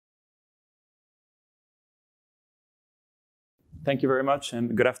Thank you very much,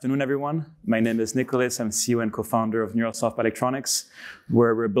 and good afternoon, everyone. My name is Nicolas. I'm CEO and co-founder of Neurosoft Bioelectronics,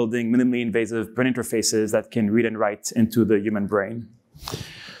 where we're building minimally invasive brain interfaces that can read and write into the human brain.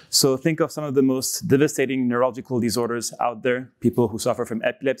 So think of some of the most devastating neurological disorders out there, people who suffer from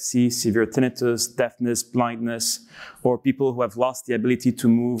epilepsy, severe tinnitus, deafness, blindness, or people who have lost the ability to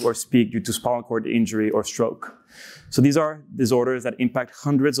move or speak due to spinal cord injury or stroke. So these are disorders that impact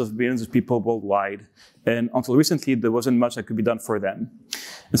hundreds of millions of people worldwide. And until recently, there wasn't much that could be done for them.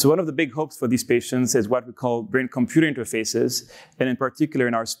 And so one of the big hopes for these patients is what we call brain-computer interfaces. And in particular,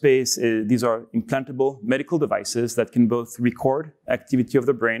 in our space, these are implantable medical devices that can both record activity of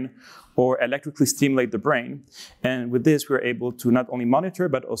the brain or electrically stimulate the brain. And with this, we're able to not only monitor,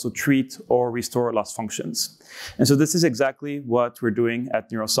 but also treat or restore lost functions. And so this is exactly what we're doing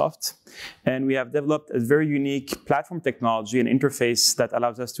at Neurosoft. And we have developed a very unique platform technology and interface that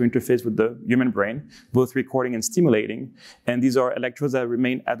allows us to interface with the human brain, both recording and stimulating. And these are electrodes that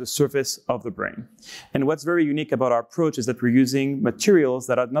remain at the surface of the brain. And what's very unique about our approach is that we're using materials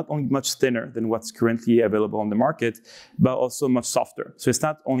that are not only much thinner than what's currently available on the market, but also much softer. So it's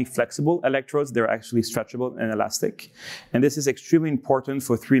not only flexible electrodes, they're actually stretchable and elastic. And this is extremely important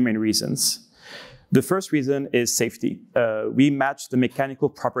for three main reasons. The first reason is safety. We match the mechanical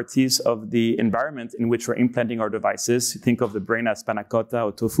properties of the environment in which we're implanting our devices. Think of the brain as panna cotta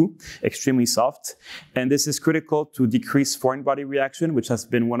or tofu, extremely soft. And this is critical to decrease foreign body reaction, which has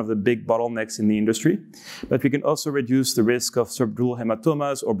been one of the big bottlenecks in the industry. But we can also reduce the risk of subdural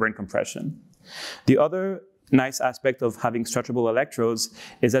hematomas or brain compression. The other nice aspect of having stretchable electrodes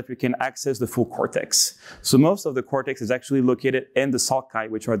is that we can access the full cortex. So most of the cortex is actually located in the sulci,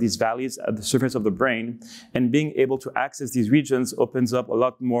 which are these valleys at the surface of the brain. And being able to access these regions opens up a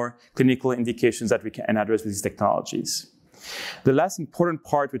lot more clinical indications that we can address with these technologies. The last important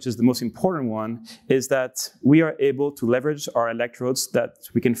part, which is the most important one, is that we are able to leverage our electrodes that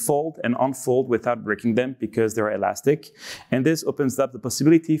we can fold and unfold without breaking them because they're elastic. And this opens up the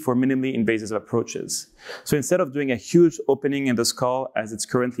possibility for minimally invasive approaches. So instead of doing a huge opening in the skull as it's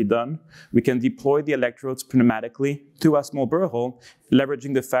currently done, we can deploy the electrodes pneumatically to a small burr hole,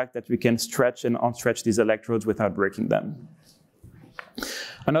 leveraging the fact that we can stretch and unstretch these electrodes without breaking them.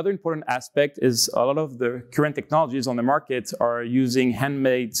 Another important aspect is a lot of the current technologies on the market are using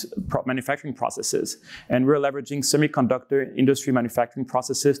handmade manufacturing processes. And we're leveraging semiconductor industry manufacturing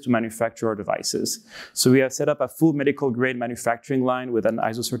processes to manufacture our devices. So we have set up a full medical grade manufacturing line with an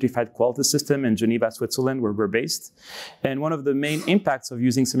ISO certified quality system in Geneva, Switzerland, where we're based. And one of the main impacts of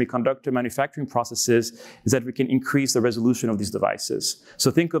using semiconductor manufacturing processes is that we can increase the resolution of these devices. So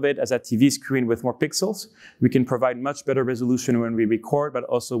think of it as a TV screen with more pixels. We can provide much better resolution when we record, but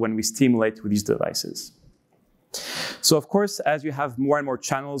also when we stimulate with these devices. So of course, as you have more and more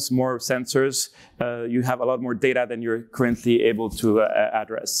channels, more sensors, you have a lot more data than you're currently able to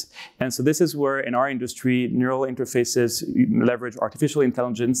address. And so this is where in our industry, neural interfaces leverage artificial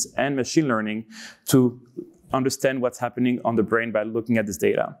intelligence and machine learning to understand what's happening on the brain by looking at this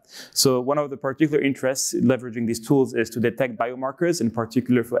data. So one of the particular interests in leveraging these tools is to detect biomarkers, in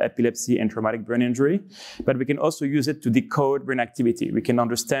particular for epilepsy and traumatic brain injury. But we can also use it to decode brain activity. We can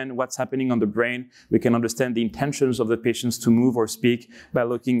understand what's happening on the brain. We can understand the intentions of the patients to move or speak by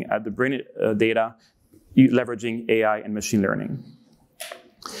looking at the brain data, leveraging AI and machine learning.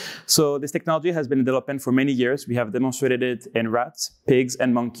 So this technology has been in development for many years. We have demonstrated it in rats, pigs,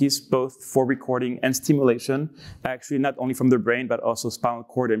 and monkeys, both for recording and stimulation, actually not only from the brain, but also spinal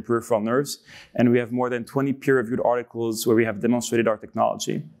cord and peripheral nerves. And we have more than 20 peer-reviewed articles where we have demonstrated our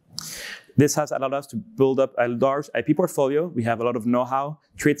technology. This has allowed us to build up a large IP portfolio. We have a lot of know-how,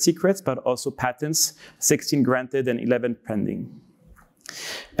 trade secrets, but also patents, 16 granted and 11 pending.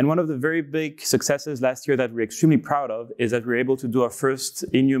 And one of the very big successes last year that we're extremely proud of is that we're able to do our first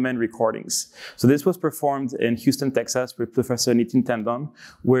in-human recordings. So this was performed in Houston, Texas with Professor Nitin Tandon,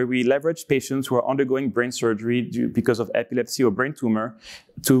 where we leveraged patients who are undergoing brain surgery because of epilepsy or brain tumor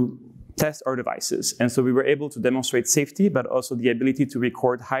to test our devices. And so we were able to demonstrate safety, but also the ability to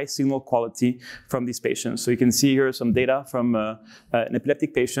record high signal quality from these patients. So you can see here some data from an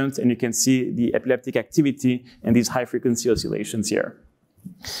epileptic patient, and you can see the epileptic activity and these high frequency oscillations here.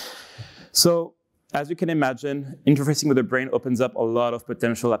 So as you can imagine, interfacing with the brain opens up a lot of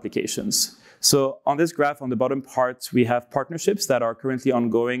potential applications. So on this graph, on the bottom part, we have partnerships that are currently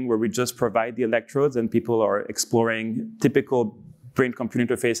ongoing where we just provide the electrodes and people are exploring typical brain-computer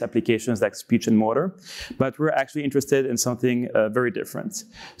interface applications like speech and motor, but we're actually interested in something very different.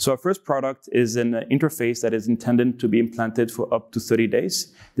 So our first product is an interface that is intended to be implanted for up to 30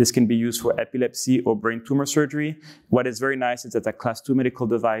 days. This can be used for epilepsy or brain tumor surgery. What is very nice is it's a class 2 medical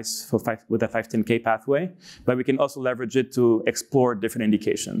device with a 510(k) pathway, but we can also leverage it to explore different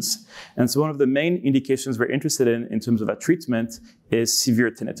indications. And so one of the main indications we're interested in terms of a treatment is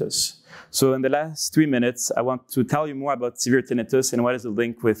severe tinnitus. So in the last 3 minutes, I want to tell you more about severe tinnitus and what is the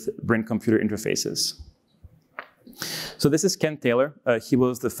link with brain-computer interfaces. So this is Ken Taylor. He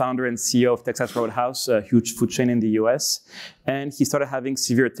was the founder and CEO of Texas Roadhouse, a huge food chain in the US. And he started having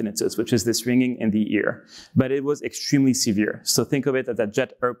severe tinnitus, which is this ringing in the ear. But it was extremely severe. So think of it as a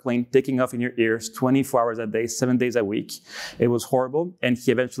jet airplane taking off in your ears 24 hours a day, 7 days a week. It was horrible. And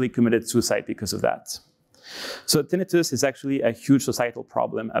he eventually committed suicide because of that. So tinnitus is actually a huge societal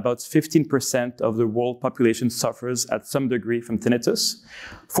problem. About 15% of the world population suffers at some degree from tinnitus.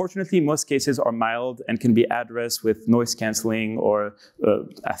 Fortunately, most cases are mild and can be addressed with noise canceling or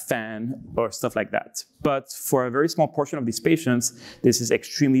a fan or stuff like that. But for a very small portion of these patients, this is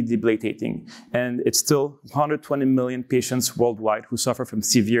extremely debilitating. And it's still 120 million patients worldwide who suffer from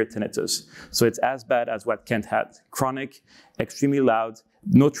severe tinnitus. So it's as bad as what Kent had. Chronic, extremely loud,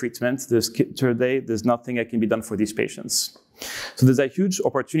 no treatment. Today, there's nothing that can be done for these patients. So there's a huge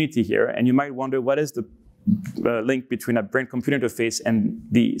opportunity here, and you might wonder what is the link between a brain-computer interface and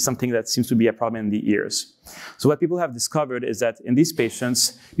something that seems to be a problem in the ears. So what people have discovered is that in these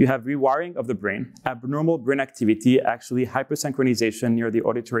patients, you have rewiring of the brain, abnormal brain activity, actually hypersynchronization near the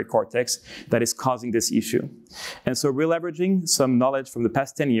auditory cortex that is causing this issue. And so we're leveraging some knowledge from the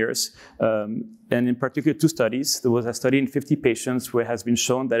past 10 years, and in particular 2 studies. There was a study in 50 patients where it has been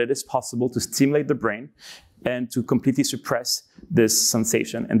shown that it is possible to stimulate the brain and to completely suppress this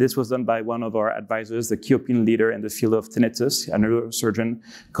sensation. And this was done by one of our advisors, the key opinion leader in the field of tinnitus, a neurosurgeon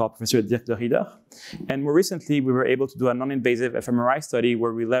called Professor Dirk de Ridder. And more recently, we were able to do a non-invasive fMRI study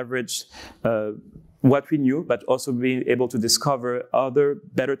where we leveraged what we knew, but also being able to discover other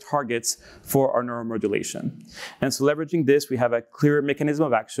better targets for our neuromodulation. And so leveraging this, we have a clear mechanism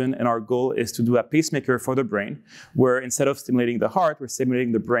of action, and our goal is to do a pacemaker for the brain, where instead of stimulating the heart, we're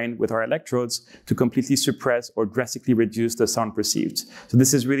stimulating the brain with our electrodes to completely suppress or drastically reduce the sound perceived. So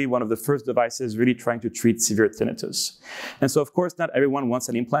this is really one of the first devices really trying to treat severe tinnitus. And so of course, not everyone wants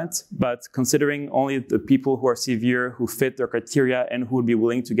an implant, but considering only the people who are severe, who fit their criteria, and who would be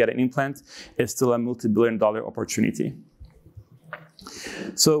willing to get an implant, is still a multi-billion-dollar opportunity.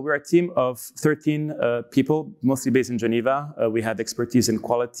 So we're a team of 13 people, mostly based in Geneva. We have expertise in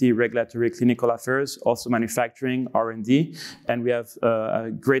quality, regulatory, clinical affairs, also manufacturing, R&D, and we have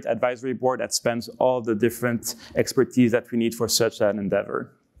a great advisory board that spans all the different expertise that we need for such an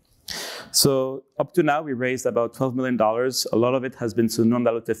endeavor. So up to now, we raised about $12 million. A lot of it has been to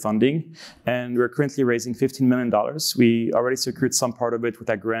non-dilutive funding, and we're currently raising $15 million. We already secured some part of it with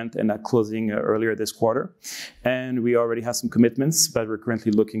a grant and a closing earlier this quarter. And we already have some commitments, but we're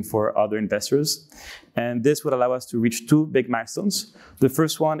currently looking for other investors. And this would allow us to reach 2 big milestones. The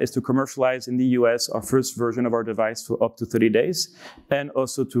first one is to commercialize in the US our first version of our device for up to 30 days, and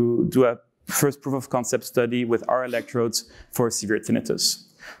also to do a first proof of concept study with our electrodes for severe tinnitus.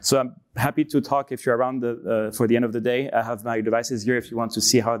 So I'm happy to talk if you're around for the end of the day. I have my devices here if you want to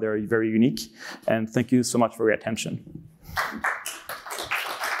see how they're very unique. And thank you so much for your attention.